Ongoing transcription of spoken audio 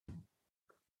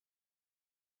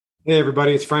Hey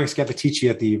everybody, it's Frank Scappaticci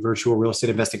at the Virtual Real Estate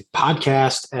Investing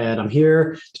Podcast, and I'm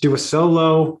here to do a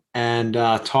solo and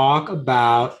talk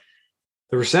about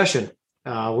the recession.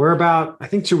 We're about, I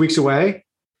think, 2 weeks away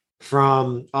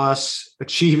from us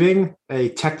achieving a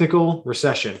technical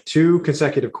recession, 2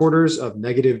 consecutive quarters of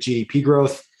negative GDP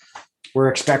growth. We're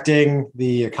expecting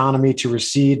the economy to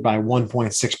recede by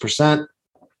 1.6%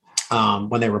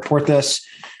 when they report this,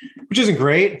 which isn't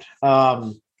great.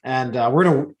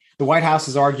 The White House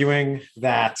is arguing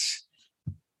that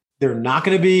we're not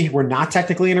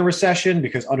technically in a recession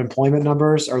because unemployment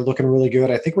numbers are looking really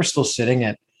good. I think we're still sitting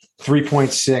at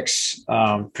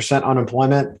 3.6%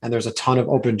 unemployment, and there's a ton of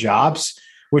open jobs,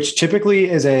 which typically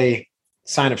is a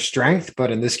sign of strength. But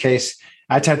in this case,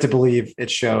 I tend to believe it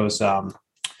shows a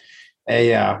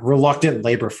reluctant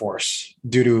labor force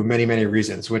due to many, many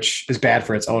reasons, which is bad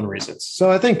for its own reasons.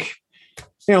 So I think,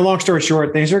 long story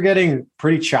short, things are getting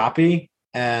pretty choppy,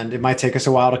 and it might take us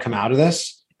a while to come out of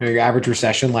this. Your average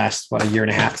recession lasts, a year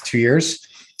and a half to 2 years.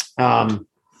 So I'm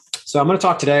going to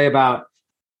talk today about,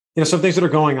 some things that are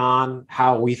going on,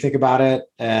 how we think about it,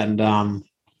 and,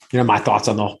 my thoughts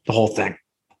on the whole thing.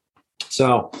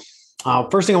 So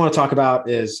first thing I want to talk about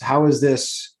is how's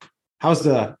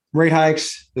the rate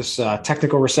hikes, this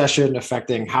technical recession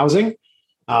affecting housing?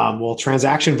 Well,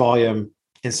 transaction volume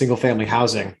in single family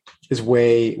housing is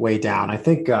way, way down. I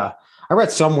think I read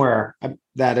somewhere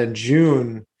that in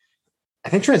June, I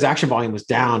think transaction volume was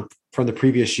down from the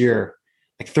previous year,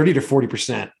 like 30 to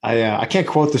 40%. I can't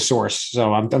quote the source,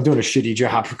 so I'm doing a shitty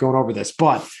job for going over this,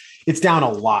 but it's down a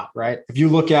lot, right? If you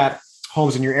look at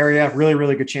homes in your area, really,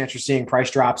 really good chance you're seeing price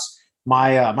drops.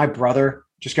 My brother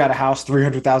just got a house,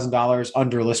 $300,000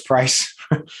 under list price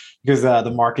because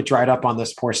the market dried up on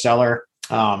this poor seller.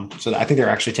 So I think they're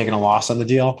actually taking a loss on the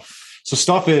deal. So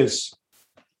stuff is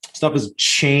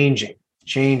changing,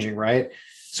 right?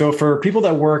 So for people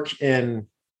that work in,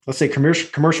 let's say,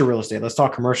 commercial real estate, let's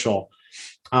talk commercial.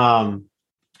 How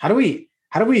do we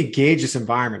gauge this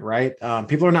environment, right?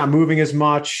 People are not moving as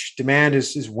much. Demand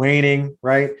is waning,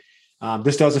 right?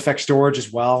 This does affect storage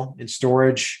as well. In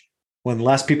storage, when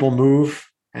less people move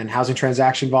and housing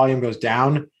transaction volume goes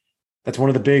down, that's one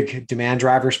of the big demand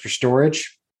drivers for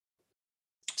storage.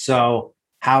 So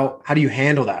how do you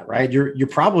handle that, right? You're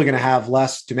probably going to have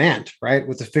less demand, right,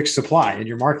 with the fixed supply in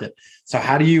your market. So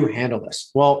how do you handle this?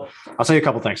 Well, I'll tell you a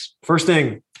couple of things. First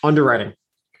thing, underwriting.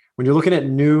 When you're looking at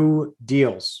new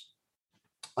deals,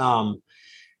 a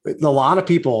lot of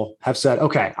people have said,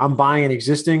 okay, I'm buying an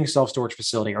existing self-storage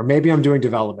facility, or maybe I'm doing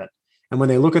development. And when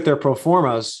they look at their pro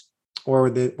formas or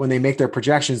when they make their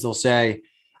projections, they'll say,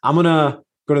 I'm going to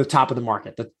go to the top of the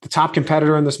market. The top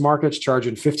competitor in this market is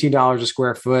charging $15 a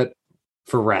square foot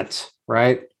for rent,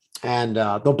 right? And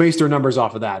they'll base their numbers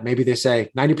off of that. Maybe they say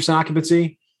 90%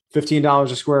 occupancy,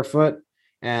 $15 a square foot,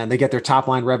 and they get their top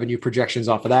line revenue projections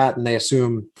off of that. And they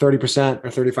assume 30% or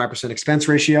 35% expense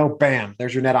ratio. Bam,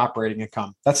 there's your net operating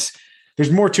income.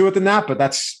 There's more to it than that, but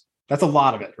that's a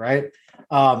lot of it, right?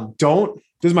 This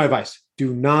is my advice.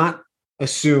 Do not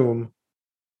assume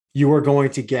you are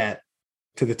going to get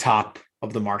to the top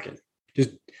of the market. Just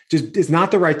it's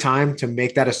not the right time to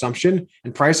make that assumption,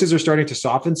 and prices are starting to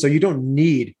soften. So you don't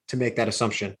need to make that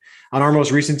assumption. On our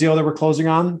most recent deal that we're closing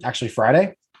on, actually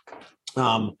Friday,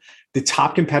 the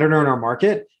top competitor in our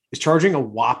market is charging a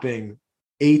whopping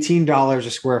 $18 a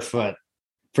square foot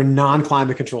for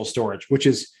non-climate control storage, which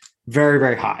is very,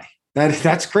 very high.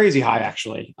 That's crazy high,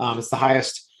 actually. It's the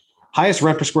highest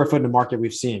rent per square foot in the market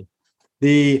we've seen.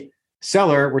 The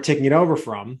seller we're taking it over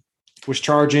from was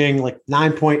charging like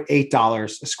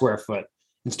 $9.8 a square foot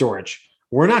in storage.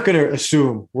 We're not going to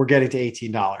assume we're getting to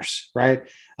 $18, right?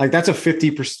 Like that's a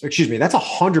 50%, that's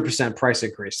 100% price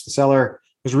increase. The seller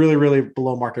was really, really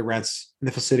below market rents in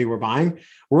the facility we're buying.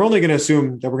 We're only going to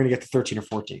assume that we're going to get to 13 or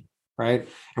 14, right?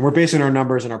 And we're basing our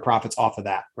numbers and our profits off of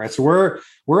that, right? So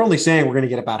we're only saying we're going to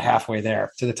get about halfway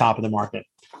there to the top of the market.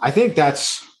 I think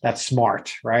that's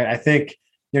smart, right? I think,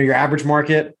 your average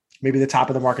market, maybe the top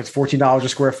of the market's $14 a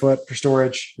square foot for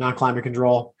storage, non-climate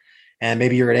control, and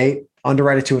maybe you're at 8,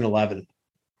 underwrite it to an 11.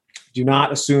 Do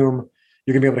not assume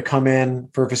you're going to be able to come in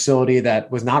for a facility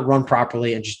that was not run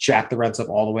properly and just jack the rents up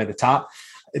all the way to the top.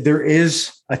 There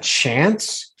is a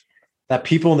chance that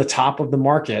people in the top of the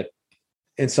market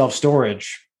in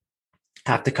self-storage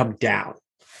have to come down.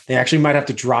 They actually might have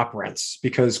to drop rents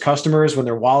because customers, when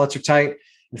their wallets are tight,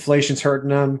 inflation's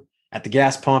hurting them at the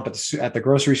gas pump, at the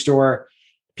grocery store.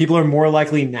 People are more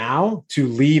likely now to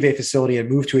leave a facility and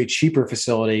move to a cheaper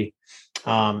facility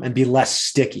and be less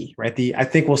sticky, right? I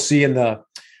think we'll see on the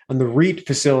REIT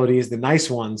facilities, the nice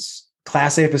ones,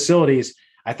 Class A facilities,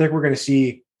 I think we're going to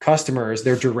see customers,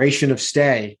 their duration of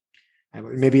stay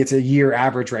maybe it's a year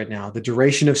average right now. The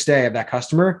duration of stay of that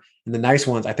customer and the nice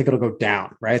ones, I think it'll go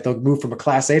down, right? They'll move from a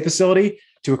class A facility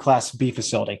to a class B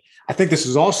facility. I think this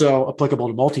is also applicable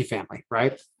to multifamily,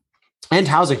 right? And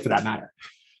housing for that matter.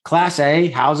 Class A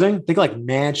housing, think like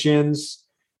mansions,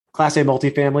 class A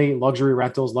multifamily, luxury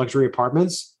rentals, luxury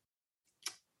apartments.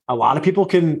 A lot of people are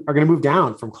going to move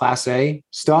down from class A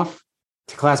stuff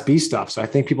to class B stuff. So I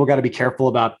think people got to be careful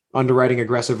about underwriting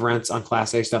aggressive rents on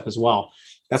class A stuff as well.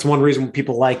 That's one reason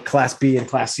people like class B and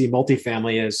class C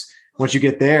multifamily is once you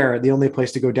get there, the only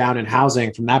place to go down in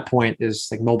housing from that point is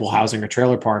like mobile housing or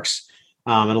trailer parks.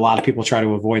 And a lot of people try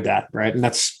to avoid that, right? And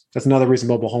that's another reason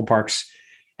mobile home parks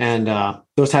and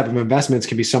those type of investments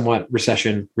can be somewhat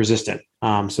recession resistant.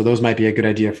 So those might be a good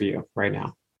idea for you right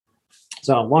now.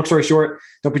 So long story short,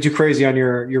 don't be too crazy on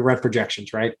your rent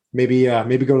projections, right? Maybe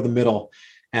go to the middle,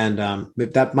 and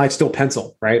that might still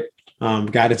pencil, right?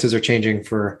 Guidances are changing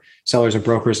for sellers and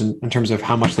brokers in terms of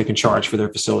how much they can charge for their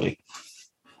facility.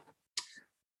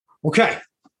 Okay.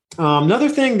 Another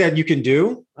thing that you can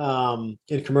do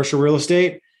in commercial real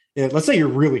estate, let's say you're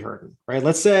really hurting, right?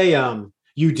 Let's say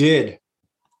you did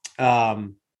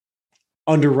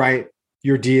underwrite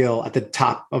your deal at the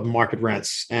top of market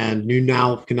rents and you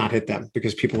now cannot hit them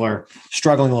because people are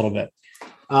struggling a little bit.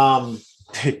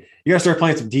 You got to start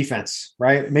playing some defense,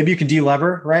 right? Maybe you can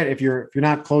delever, right? If you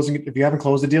haven't closed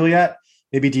the deal yet,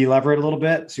 maybe delever it a little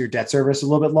bit so your debt service is a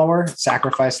little bit lower,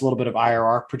 sacrifice a little bit of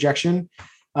IRR projection.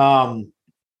 And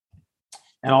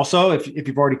also, if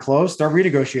you've already closed, start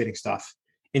renegotiating stuff.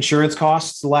 Insurance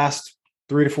costs the last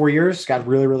 3 to 4 years got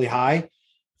really, really high.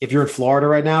 If you're in Florida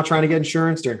right now trying to get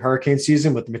insurance during hurricane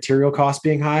season with the material costs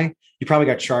being high, you probably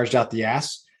got charged out the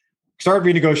ass. Start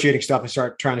renegotiating stuff and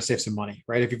start trying to save some money,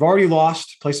 right? If you've already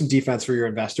lost, play some defense for your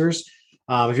investors.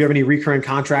 If you have any recurring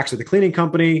contracts with the cleaning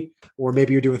company, or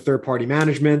maybe you're doing third-party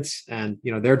management and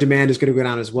their demand is going to go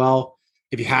down as well.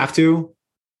 If you have to,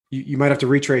 you might have to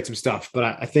retrade some stuff.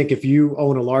 But I think if you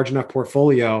own a large enough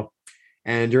portfolio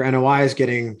and your NOI is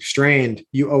getting strained,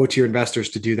 you owe it to your investors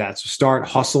to do that. So start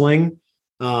hustling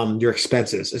your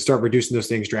expenses and start reducing those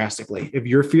things drastically. If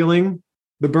you're feeling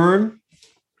the burn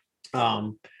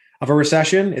of a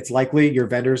recession, it's likely your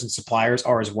vendors and suppliers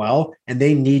are as well, and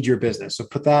they need your business. So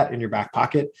put that in your back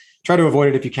pocket. Try to avoid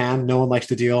it if you can. No one likes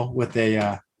to deal with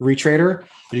a retrader,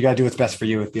 but you got to do what's best for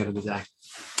you at the end of the day.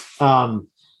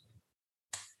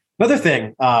 Another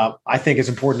thing I think is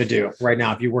important to do right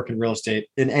now, if you work in real estate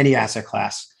in any asset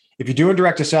class, if you're doing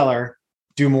direct to seller,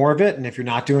 do more of it. And if you're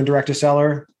not doing direct to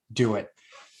seller, do it.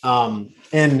 And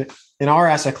in our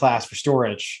asset class for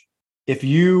storage, if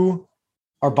you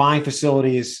are buying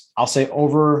facilities, I'll say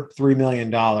over $3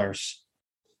 million,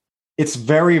 it's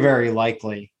very, very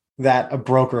likely that a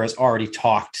broker has already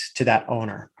talked to that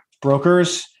owner.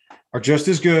 Brokers are just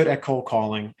as good at cold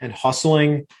calling and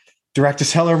hustling direct to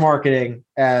seller marketing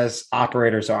as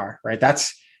operators are, right?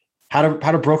 That's how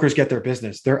do brokers get their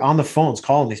business? They're on the phones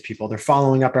calling these people. They're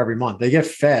following up every month. They get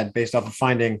fed based off of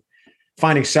finding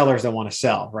sellers that want to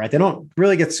sell, right? They don't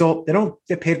really get sold. They don't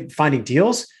get paid finding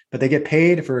deals, but they get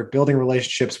paid for building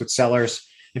relationships with sellers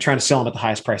and trying to sell them at the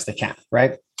highest price they can,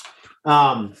 right?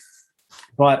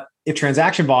 But if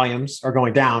transaction volumes are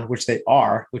going down, which they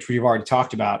are, which we've already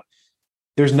talked about,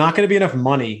 there's not going to be enough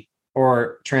money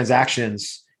or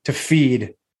transactions to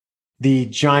feed the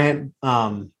giant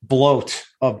bloat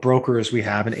of brokers we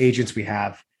have and agents we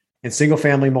have in single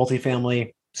family,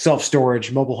 multifamily,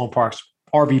 self-storage, mobile home parks,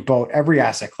 RV boat, every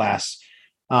asset class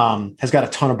has got a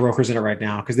ton of brokers in it right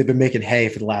now because they've been making hay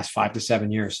for the last 5 to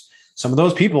 7 years. Some of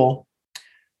those people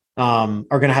are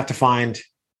going to have to find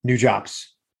new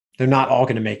jobs. They're not all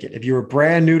going to make it. If you were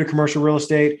brand new to commercial real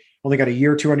estate, only got a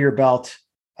year or two under your belt,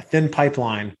 a thin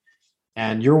pipeline,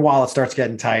 and your wallet starts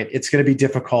getting tight, it's going to be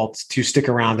difficult to stick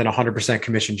around in a 100%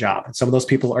 commission job. And some of those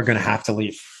people are going to have to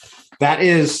leave. That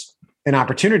is an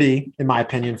opportunity, in my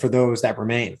opinion, for those that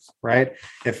remain, right?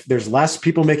 If there's less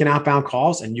people making outbound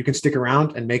calls and you can stick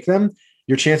around and make them,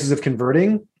 your chances of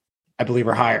converting, I believe,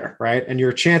 are higher, right? And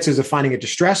your chances of finding a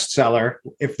distressed seller,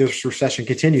 if this recession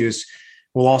continues,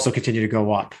 will also continue to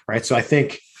go up, right? So I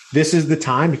think this is the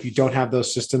time, if you don't have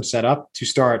those systems set up, to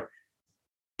start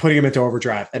putting them into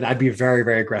overdrive. And I'd be very,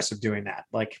 very aggressive doing that.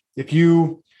 Like if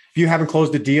you haven't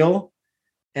closed a deal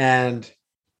and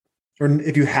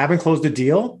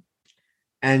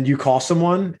you call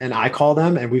someone and I call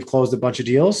them and we've closed a bunch of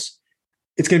deals,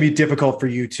 it's going to be difficult for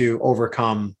you to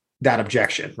overcome that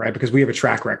objection, right? Because we have a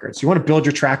track record. So you want to build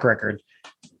your track record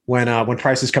when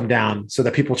prices come down so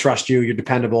that people trust you, you're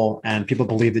dependable, and people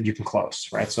believe that you can close,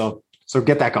 right? So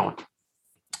get that going.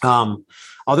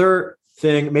 Other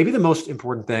thing, maybe the most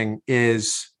important thing,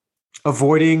 is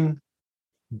avoiding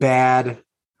bad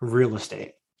real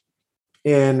estate.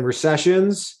 In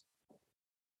recessions,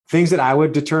 things that I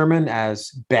would determine as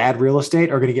bad real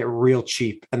estate are going to get real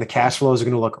cheap and the cash flows are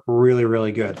going to look really,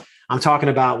 really good. I'm talking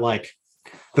about like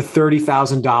the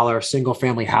 $30,000 single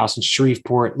family house in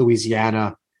Shreveport,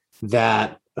 Louisiana,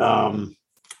 that,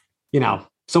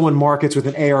 someone markets with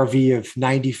an ARV of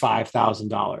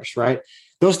 $95,000, right?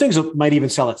 Those things might even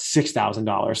sell at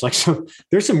 $6,000. Like, so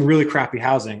there's some really crappy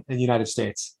housing in the United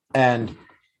States. And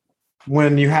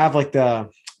when you have like the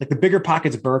Bigger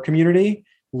Pockets Burr community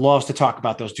loves to talk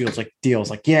about those deals,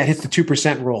 yeah, it hits the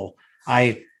 2% rule.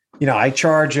 I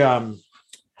charge, I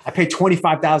pay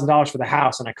 $25,000 for the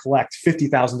house and I collect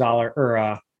 $50,000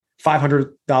 or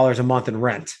 $500 a month in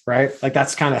rent, right? Like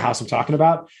that's kind of the house I'm talking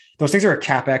about. Those things are a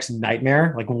CapEx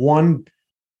nightmare. Like one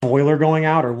boiler going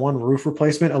out or one roof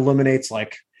replacement eliminates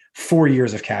like 4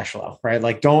 years of cash flow, right?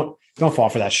 Like don't fall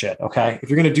for that shit. Okay. If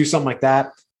you're going to do something like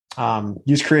that,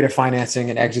 use creative financing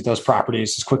and exit those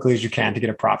properties as quickly as you can to get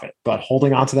a profit, but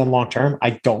holding on to them long-term,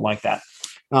 I don't like that.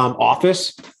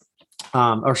 Office,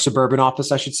 or suburban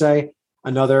office, I should say.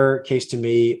 Another case to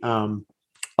me,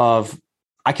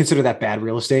 I consider that bad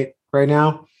real estate right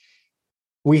now.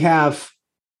 We have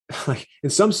like in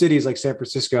some cities like San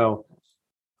Francisco,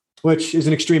 which is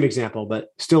an extreme example, but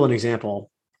still an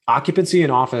example, occupancy in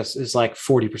office is like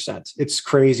 40%. It's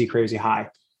crazy, crazy high.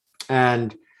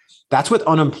 And that's with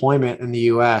unemployment in the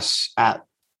US at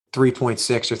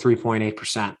 3.6 or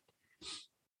 3.8%.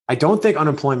 I don't think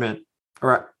unemployment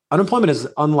is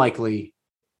unlikely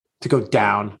to go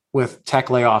down with tech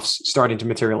layoffs starting to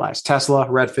materialize. Tesla,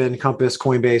 Redfin, Compass,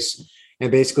 Coinbase, and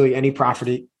basically any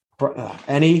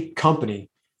company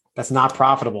that's not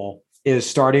profitable is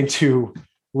starting to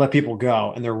let people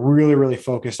go. And they're really, really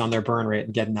focused on their burn rate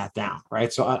and getting that down,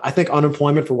 right? So I think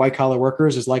unemployment for white collar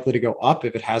workers is likely to go up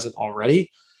if it hasn't already.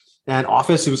 And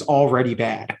office, it was already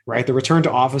bad, right? The return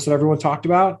to office that everyone talked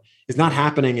about is not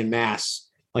happening in mass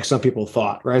like some people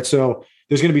thought, right? So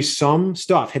there's going to be some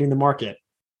stuff hitting the market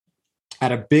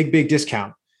at a big, big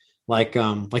discount. Like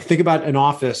think about an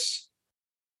office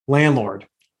landlord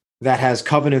that has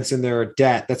covenants in their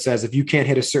debt that says, if you can't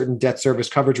hit a certain debt service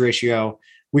coverage ratio,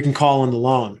 we can call in the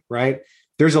loan, right?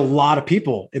 There's a lot of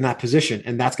people in that position,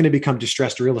 and that's going to become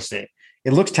distressed real estate.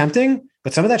 It looks tempting,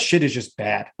 but some of that shit is just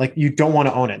bad. Like you don't want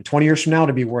to own it. 20 years from now,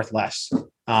 it'll be worth less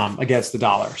against the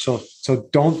dollar. So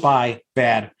don't buy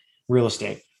bad real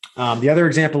estate. The other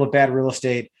example of bad real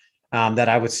estate that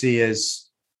I would see is,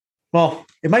 well,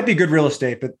 it might be good real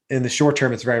estate, but in the short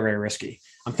term, it's very, very risky.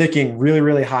 I'm thinking really,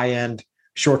 really high end,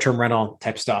 short-term rental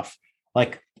type stuff,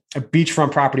 like a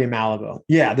beachfront property in Malibu.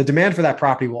 Yeah, the demand for that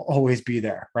property will always be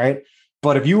there, right?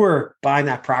 But if you were buying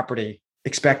that property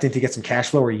expecting to get some cash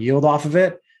flow or yield off of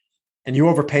it, and you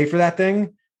overpay for that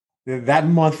thing, that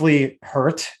monthly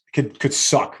hurt could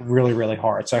suck really, really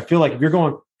hard. So I feel like if you're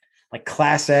going like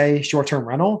Class A short-term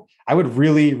rental, I would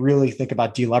really, really think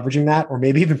about deleveraging that, or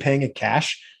maybe even paying it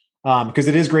cash, because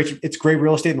it is great. It's great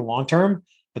real estate in the long term,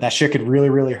 but that shit could really,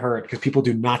 really hurt because people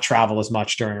do not travel as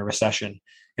much during a recession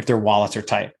if their wallets are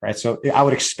tight, right? So I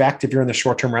would expect if you're in the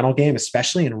short-term rental game,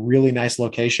 especially in really nice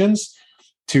locations,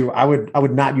 I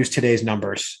would not use today's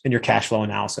numbers in your cash flow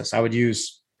analysis. I would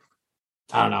use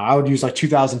like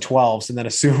 2012s and then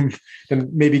assume, then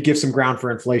maybe give some ground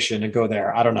for inflation and go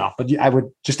there. I don't know, but I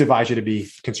would just advise you to be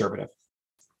conservative.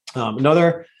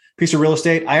 Another piece of real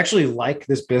estate, I actually like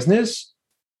this business,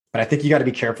 but I think you got to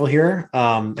be careful here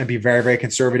and be very, very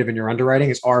conservative in your underwriting,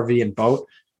 is RV and boat,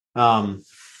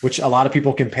 which a lot of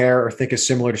people compare or think is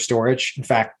similar to storage. In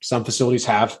fact, some facilities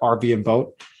have RV and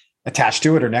boat attached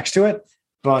to it or next to it.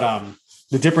 But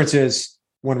the difference is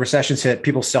when recessions hit,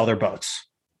 people sell their boats.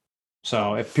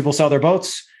 So if people sell their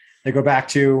boats, they go back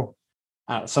to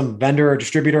some vendor or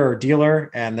distributor or dealer,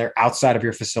 and they're outside of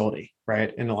your facility,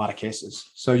 right? In a lot of cases.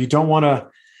 So you don't want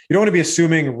to be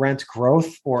assuming rent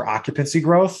growth or occupancy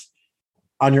growth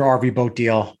on your RV boat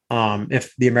deal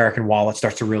if the American wallet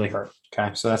starts to really hurt.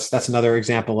 Okay, so that's another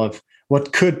example of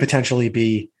what could potentially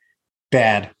be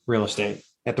bad real estate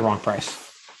at the wrong price.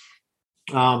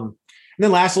 And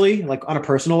then lastly, like on a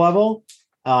personal level,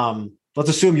 let's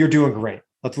assume you're doing great.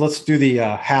 Let's do the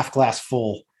half glass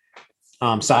full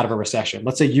side of a recession.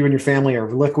 Let's say you and your family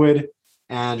are liquid,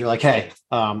 and you're like, "Hey,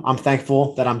 I'm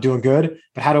thankful that I'm doing good,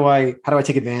 but how do I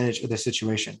take advantage of this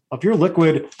situation?" If you're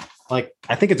liquid, like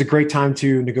I think it's a great time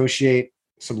to negotiate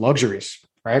some luxuries,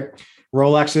 right?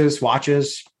 Rolexes,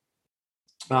 watches,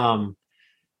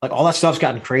 like all that stuff's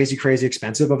gotten crazy, crazy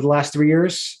expensive over the last 3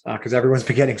 years because everyone's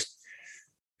been getting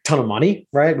ton of money,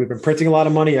 right? We've been printing a lot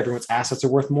of money. Everyone's assets are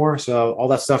worth more. So all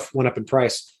that stuff went up in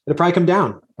price. It'll probably come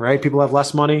down, right? People have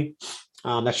less money.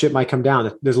 that shit might come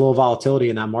down. There's a little volatility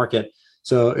in that market.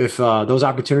 So if those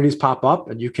opportunities pop up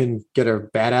and you can get a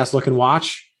badass looking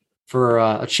watch for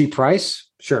a cheap price,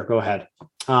 sure, go ahead.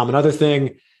 Another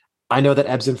thing, I know that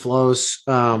ebbs and flows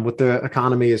with the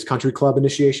economy is country club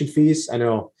initiation fees. I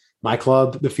know my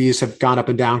club, the fees have gone up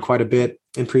and down quite a bit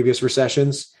in previous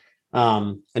recessions.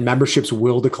 And memberships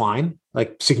will decline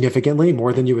like significantly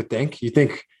more than you would think. You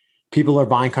think people are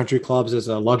buying country clubs as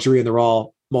a luxury and they're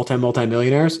all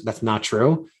multi-millionaires. That's not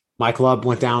true. My club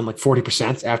went down like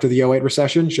 40% after the '08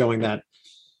 recession, showing that,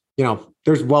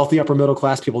 there's wealthy upper middle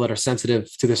class people that are sensitive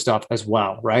to this stuff as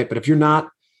well, right? But if you're not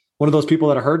one of those people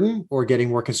that are hurting or getting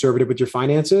more conservative with your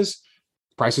finances,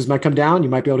 prices might come down. You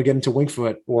might be able to get into Winged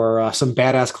Foot or some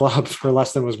badass club for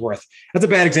less than it was worth. That's a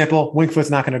bad example. Winged Foot's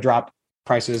not going to drop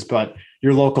prices, but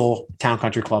your local town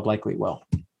country club likely will.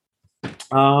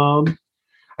 I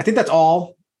think that's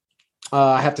all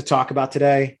I have to talk about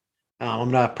today.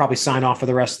 I'm going to probably sign off for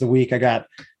the rest of the week. I got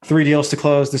 3 deals to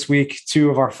close this week,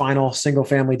 2 of our final single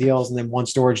family deals, and then 1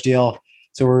 storage deal.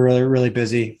 So we're really, really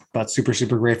busy, but super,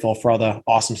 super grateful for all the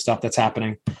awesome stuff that's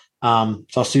happening. So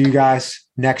I'll see you guys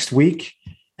next week,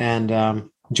 and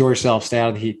enjoy yourself. Stay out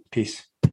of the heat. Peace.